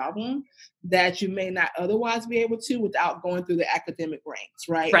to the problem that you may not otherwise be able to without going through the academic ranks,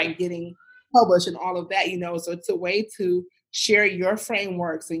 right? Right. And getting published and all of that, you know. So it's a way to share your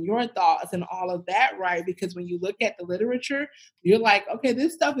frameworks and your thoughts and all of that, right? Because when you look at the literature, you're like, okay,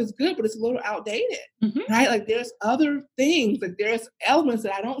 this stuff is good, but it's a little outdated, Mhm. right? Like there's other things, like there's elements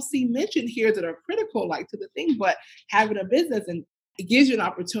that I don't see mentioned here that are critical, like to the thing, but having a business and it gives you an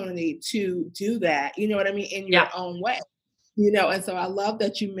opportunity to do that, you know what I mean, in your Yeah. own way, you know? And so I love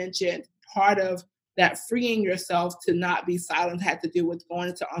that you mentioned part of that freeing yourself to not be silent had to do with going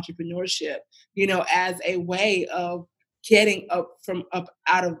into entrepreneurship, you know, as a way of getting up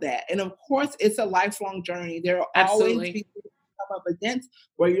out of that. And of course, it's a lifelong journey. There will always Absolutely. be things you come up against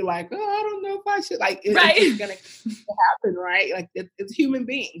where you're like, oh, I don't know if I should. Like, it's Right. just going to happen, right? Like, it's human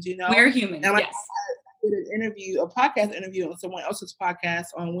beings, you know? We're human. And like, Yes. I did an interview, a podcast interview on someone else's podcast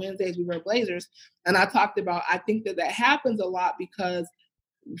on Wednesdays, We Wear Blazers. And I talked about, I think that happens a lot because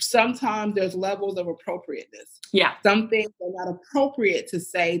sometimes there's levels of appropriateness. Yeah. Some things are not appropriate to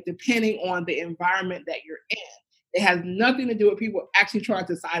say depending on the environment that you're in. It has nothing to do with people actually trying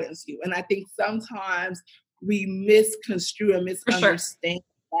to silence you. And I think sometimes we misconstrue and For sure. misunderstand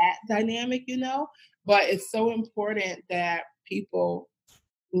that dynamic, you know? But it's so important that people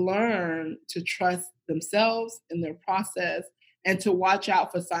learn to trust themselves in their process and to watch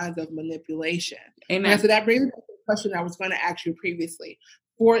out for signs of manipulation. And Amen. so that brings me to the question I was going to ask you previously.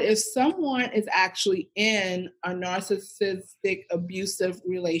 For if someone is actually in a narcissistic, abusive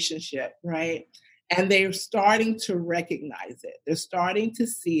relationship, right? And they're starting to recognize it, they're starting to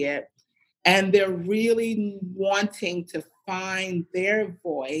see it, and they're really wanting to find their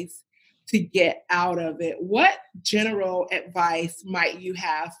voice to get out of it. What general advice might you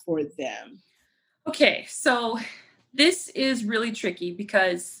have for them? Okay, so this is really tricky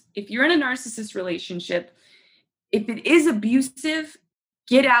because if you're in a narcissist relationship, if it is abusive,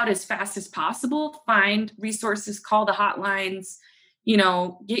 get out as fast as possible, find resources, call the hotlines,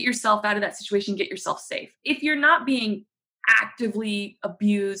 get yourself out of that situation, get yourself safe. If you're not being actively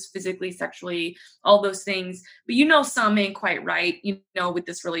abused physically, sexually, all those things, but some ain't quite right, with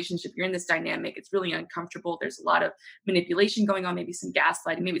this relationship, you're in this dynamic, it's really uncomfortable. There's a lot of manipulation going on, maybe some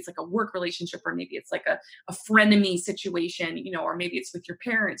gaslighting, maybe it's like a work relationship, or maybe it's like a frenemy situation, or maybe it's with your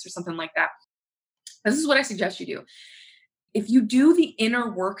parents or something like that. This is what I suggest you do. If you do the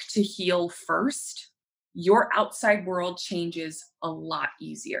inner work to heal first, your outside world changes a lot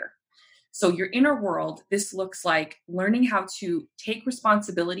easier. So your inner world, this looks like learning how to take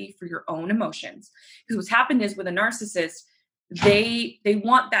responsibility for your own emotions. Because what's happened is with a narcissist, they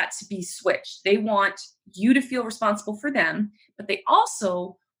want that to be switched. They want you to feel responsible for them, but they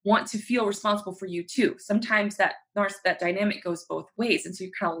also want to feel responsible for you too. Sometimes that dynamic goes both ways. And so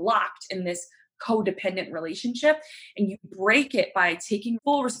you're kind of locked in this codependent relationship, and you break it by taking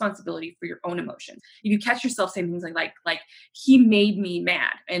full responsibility for your own emotions. If you catch yourself saying things like he made me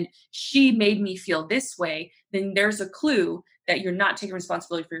mad and she made me feel this way, then there's a clue that you're not taking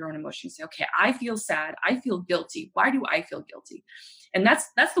responsibility for your own emotions. Say, okay, I feel sad, I feel guilty. Why do I feel guilty? And that's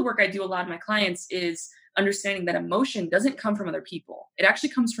the work I do a lot of my clients, is understanding that emotion doesn't come from other people. It actually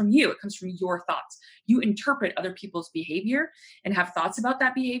comes from you. It comes from your thoughts. You interpret other people's behavior and have thoughts about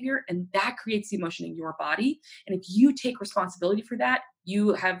that behavior, and that creates the emotion in your body. And if you take responsibility for that,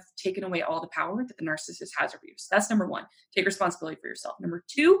 you have taken away all the power that the narcissist has over you. So that's number one, take responsibility for yourself. Number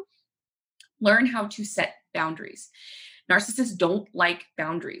two, learn how to set boundaries. Narcissists don't like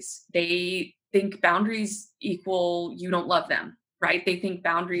boundaries. They think boundaries equal you don't love them, right? They think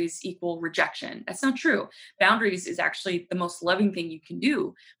boundaries equal rejection. That's not true. Boundaries is actually the most loving thing you can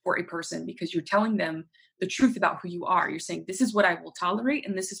do for a person, because you're telling them the truth about who you are. You're saying, this is what I will tolerate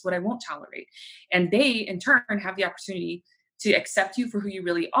and this is what I won't tolerate. And they, in turn, have the opportunity to accept you for who you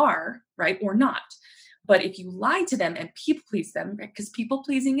really are, right? Or not. But if you lie to them and people please them, because people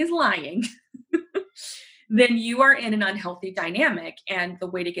pleasing is lying, then you are in an unhealthy dynamic. And the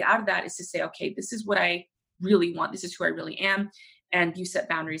way to get out of that is to say, okay, this is what I really want. This is who I really am. and you set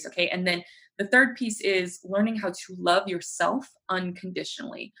boundaries. Okay. And then the third piece is learning how to love yourself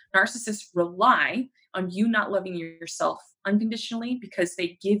unconditionally. Narcissists rely on you not loving yourself unconditionally because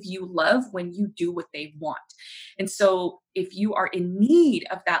they give you love when you do what they want. And so if you are in need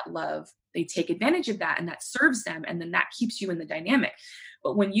of that love, they take advantage of that and that serves them. And then that keeps you in the dynamic.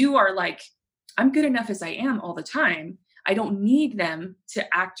 But when you are like, I'm good enough as I am all the time, I don't need them to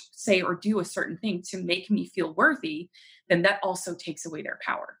act, say, or do a certain thing to make me feel worthy, then that also takes away their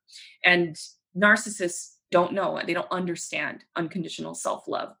power. And narcissists don't know, they don't understand unconditional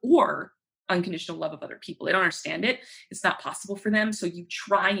self-love or unconditional love of other people. They don't understand it. It's not possible for them. So you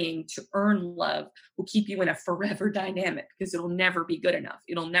trying to earn love will keep you in a forever dynamic because it'll never be good enough.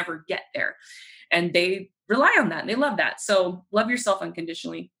 It'll never get there. And they rely on that and they love that. So love yourself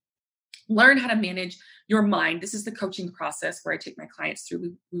unconditionally. Learn how to manage your mind. This is the coaching process where I take my clients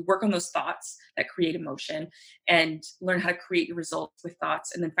through. We work on those thoughts that create emotion and learn how to create your results with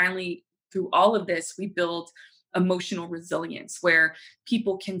thoughts. And then finally, through all of this, we build emotional resilience where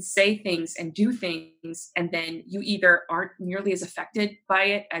people can say things and do things, and then you either aren't nearly as affected by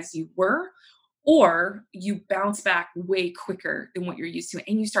it as you were, or you bounce back way quicker than what you're used to.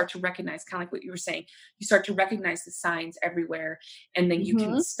 And you start to recognize, kind of like what you were saying, you start to recognize the signs everywhere. And then you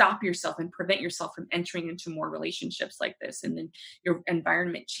can stop yourself and prevent yourself from entering into more relationships like this. And then your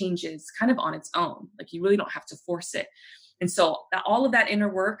environment changes kind of on its own. Like you really don't have to force it. And so all of that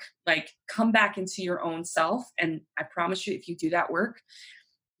inner work, like come back into your own self. And I promise you, if you do that work,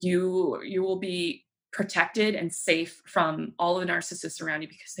 you will be protected and safe from all of the narcissists around you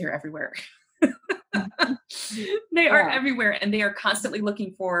because they're everywhere. They are everywhere and they are constantly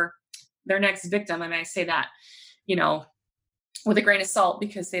looking for their next victim. And I say that, with a grain of salt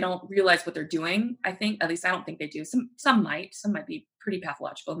because they don't realize what they're doing. I think, at least I don't think they do. Some might be pretty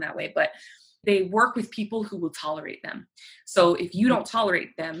pathological in that way, but they work with people who will tolerate them. So if you don't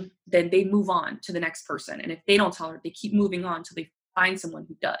tolerate them, then they move on to the next person. And if they don't tolerate, they keep moving on until they find someone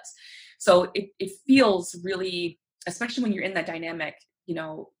who does. So it feels really, especially when you're in that dynamic,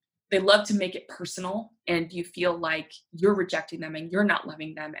 they love to make it personal and you feel like you're rejecting them and you're not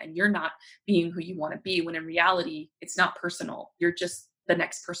loving them and you're not being who you want to be, when in reality, it's not personal. You're just the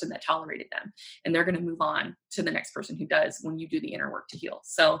next person that tolerated them and they're going to move on to the next person who does when you do the inner work to heal.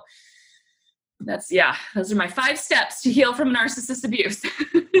 So those are my 5 steps to heal from narcissist abuse.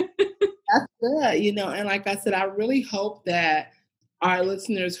 That's good. And like I said, I really hope that our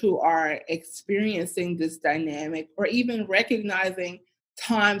listeners who are experiencing this dynamic or even recognizing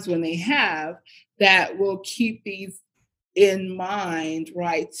times when they have, that will keep these in mind,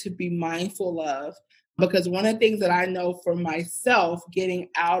 right, to be mindful of. Because one of the things that I know for myself, getting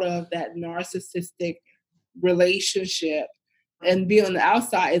out of that narcissistic relationship and being on the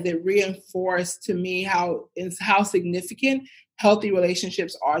outside, is it reinforced to me how significant healthy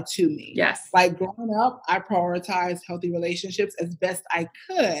relationships are to me. Yes. Like growing up, I prioritized healthy relationships as best I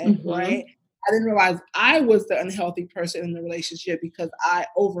could, right? I didn't realize I was the unhealthy person in the relationship because I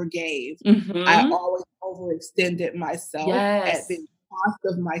overgave. I always overextended myself at the cost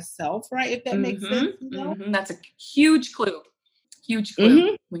of myself, right? If that makes sense. That's a huge clue. Huge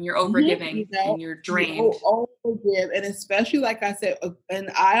clue when you're overgiving and you're drained. You overgive. And especially, like I said,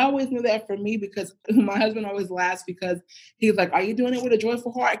 and I always knew that for me because my husband always laughs because he's like, are you doing it with a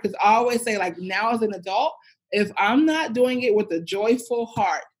joyful heart? Because I always say, like, now as an adult, if I'm not doing it with a joyful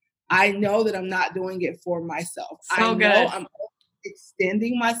heart, I know that I'm not doing it for myself. I know I'm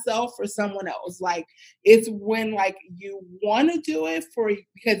extending myself for someone else. Like it's when like you want to do it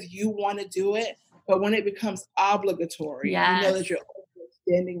because you want to do it, but when it becomes obligatory, you know that you're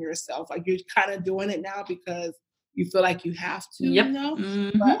extending yourself. Like you're kind of doing it now because you feel like you have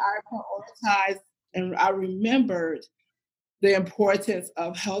to, But I prioritized and I remembered the importance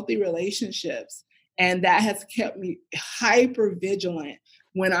of healthy relationships. And that has kept me hyper vigilant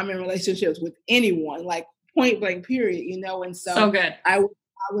when I'm in relationships with anyone, like point blank period, and so good. I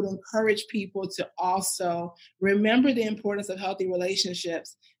would encourage people to also remember the importance of healthy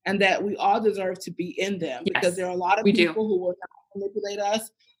relationships and that we all deserve to be in them because there are a lot of people who will not manipulate us,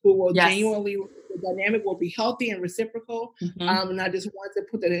 who will genuinely, the dynamic will be healthy and reciprocal. And I just wanted to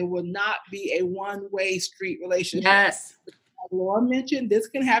put that it will not be a one-way street relationship. Yes. Like Laura mentioned, this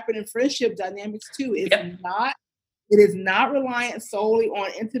can happen in friendship dynamics too. It is not reliant solely on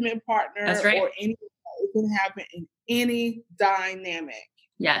intimate partner or any. It can happen in any dynamic.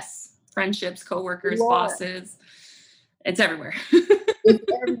 Yes, friendships, coworkers, bosses. It's everywhere. It's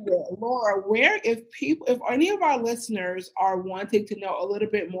everywhere. Laura, if any of our listeners are wanting to know a little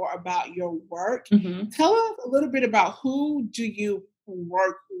bit more about your work, tell us a little bit about who do you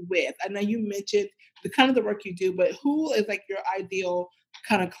work with? I know you mentioned the kind of the work you do, but who is like your ideal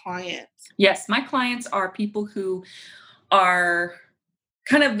kind of client? Yes, my clients are people who are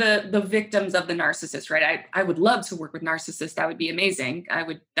kind of the victims of the narcissist, right? I would love to work with narcissists. That would be amazing.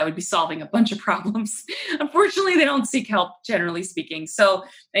 That would be solving a bunch of problems. Unfortunately, they don't seek help, generally speaking. So,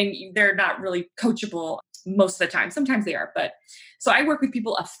 and they're not really coachable most of the time. Sometimes they are, but so I work with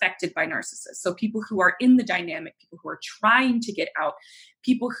people affected by narcissists. So people who are in the dynamic, people who are trying to get out,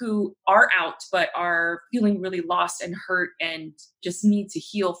 people who are out but are feeling really lost and hurt and just need to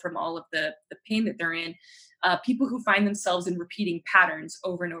heal from all of the pain that they're in. People who find themselves in repeating patterns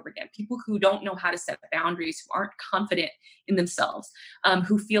over and over again, people who don't know how to set boundaries, who aren't confident in themselves,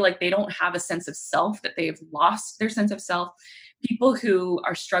 who feel like they don't have a sense of self, that they've lost their sense of self, people who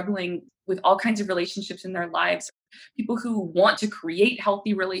are struggling with all kinds of relationships in their lives, people who want to create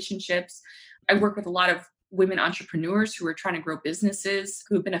healthy relationships. I work with a lot of women entrepreneurs who are trying to grow businesses,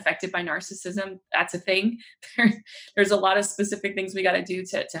 who have been affected by narcissism. That's a thing. There's a lot of specific things we got to do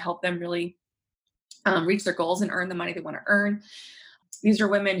to help them really reach their goals and earn the money they want to earn. These are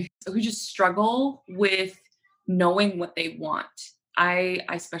women who just struggle with knowing what they want.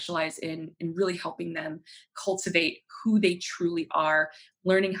 I specialize in really helping them cultivate who they truly are,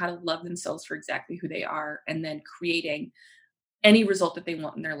 learning how to love themselves for exactly who they are, and then creating any result that they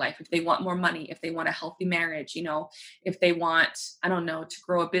want in their life. If they want more money, if they want a healthy marriage, if they want, I don't know, to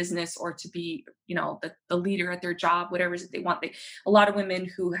grow a business or to be, the leader at their job, whatever it is that they want. A lot of women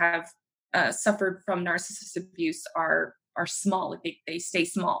who have suffered from narcissist abuse are small. Like they stay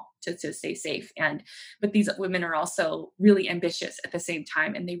small to stay safe. But these women are also really ambitious at the same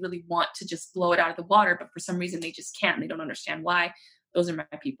time, and they really want to just blow it out of the water, but for some reason they just can't. They don't understand why. Those are my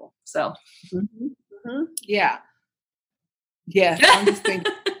people. So yeah. I'm just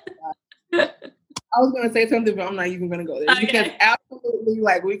thinking. I was going to say something, but I'm not even going to go there because absolutely,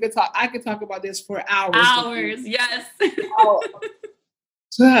 like I could talk about this for hours. Yes.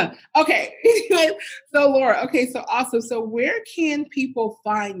 Okay. So Laura, so awesome. So where can people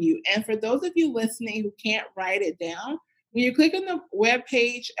find you? And for those of you listening who can't write it down, when you click on the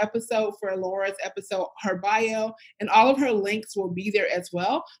webpage episode for Laura's episode, her bio and all of her links will be there as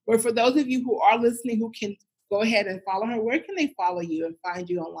well. But for those of you who are listening who can go ahead and follow her, where can they follow you and find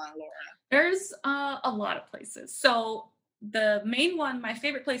you online, Laura? There's a lot of places. So the main one, my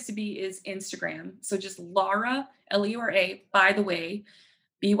favorite place to be is Instagram. So just Laura, Leura, by the way,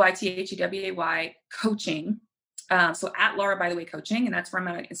 BYTHEWAY coaching. So at Laura, by the way, coaching. And that's where I'm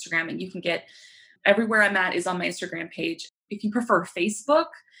at on Instagram. And you can get everywhere I'm at is on my Instagram page. If you prefer Facebook,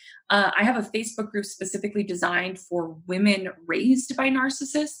 I have a Facebook group specifically designed for women raised by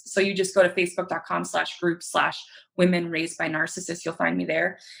narcissists. So you just go to facebook.com/group/women raised by narcissists. You'll find me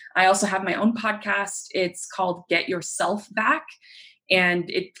there. I also have my own podcast. It's called Get Yourself Back. And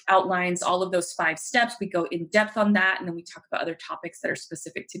it outlines all of those 5 steps. We go in depth on that. And then we talk about other topics that are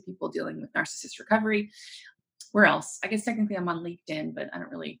specific to people dealing with narcissist recovery. Where else? I guess technically I'm on LinkedIn, but I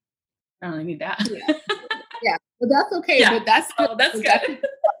don't really need that. Yeah, but that's okay. Yeah. But that's good.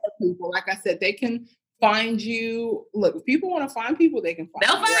 People, like I said, they can find you. Look, if people want to find people, they can find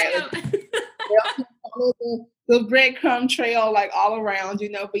them. They'll follow the breadcrumb trail like all around,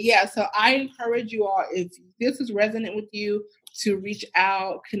 But yeah, so I encourage you all, if this is resonant with you, to reach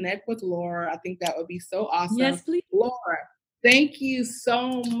out, connect with Laura. I think that would be so awesome. Yes, please. Laura, thank you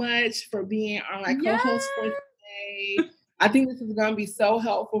so much for being on my co-host for today. I think this is going to be so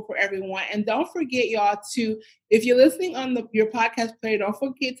helpful for everyone. And don't forget, y'all, if you're listening on your podcast player, don't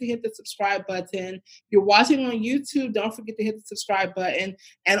forget to hit the subscribe button. If you're watching on YouTube, don't forget to hit the subscribe button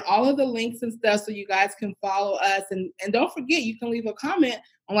and all of the links and stuff so you guys can follow us. And don't forget, you can leave a comment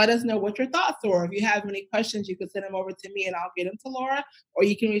and let us know what your thoughts are. If you have any questions, you can send them over to me and I'll get them to Laura, or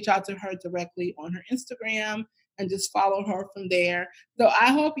you can reach out to her directly on her Instagram and just follow her from there. So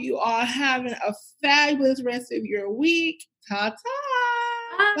I hope you all having a fabulous rest of your week.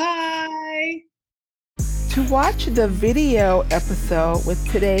 Ta-ta! Bye! To watch the video episode with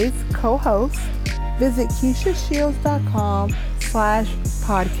today's co-host, visit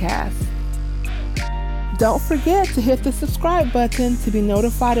KeishaShields.com/podcast. Don't forget to hit the subscribe button to be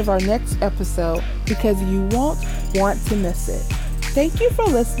notified of our next episode because you won't want to miss it. Thank you for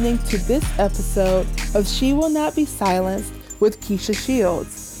listening to this episode of She Will Not Be Silenced with Keisha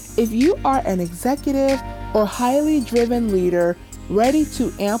Shields. If you are an executive or highly driven leader ready to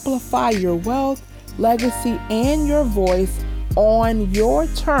amplify your wealth, legacy, and your voice on your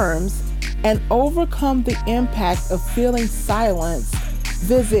terms and overcome the impact of feeling silenced,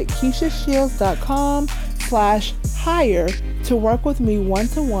 visit KeishaShields.com/hire to work with me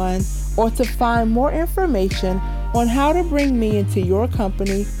one-to-one or to find more information on how to bring me into your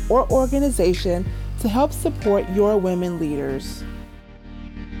company or organization to help support your women leaders.